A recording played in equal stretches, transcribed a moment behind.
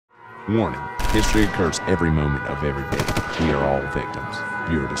Warning, history occurs every moment of every day. We are all victims.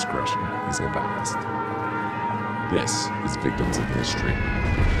 Viewer discretion is advised. This is Victims of History.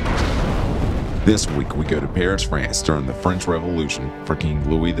 This week we go to Paris, France during the French Revolution for King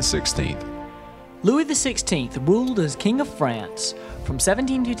Louis XVI. Louis XVI ruled as King of France from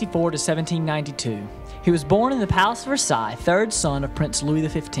 1754 to 1792. He was born in the Palace of Versailles, third son of Prince Louis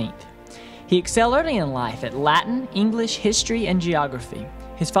XV. He excelled early in life at Latin, English, history, and geography.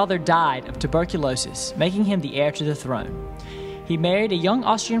 His father died of tuberculosis, making him the heir to the throne. He married a young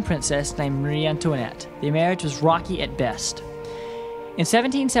Austrian princess named Marie Antoinette. The marriage was rocky at best. In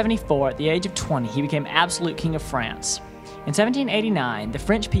 1774, at the age of 20, he became absolute king of France. In 1789, the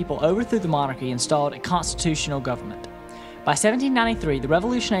French people overthrew the monarchy and installed a constitutional government. By 1793, the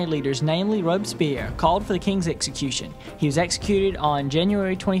revolutionary leaders, namely Robespierre, called for the king's execution. He was executed on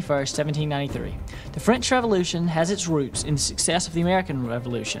January 21, 1793. The French Revolution has its roots in the success of the American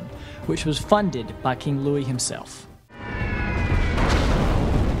Revolution, which was funded by King Louis himself.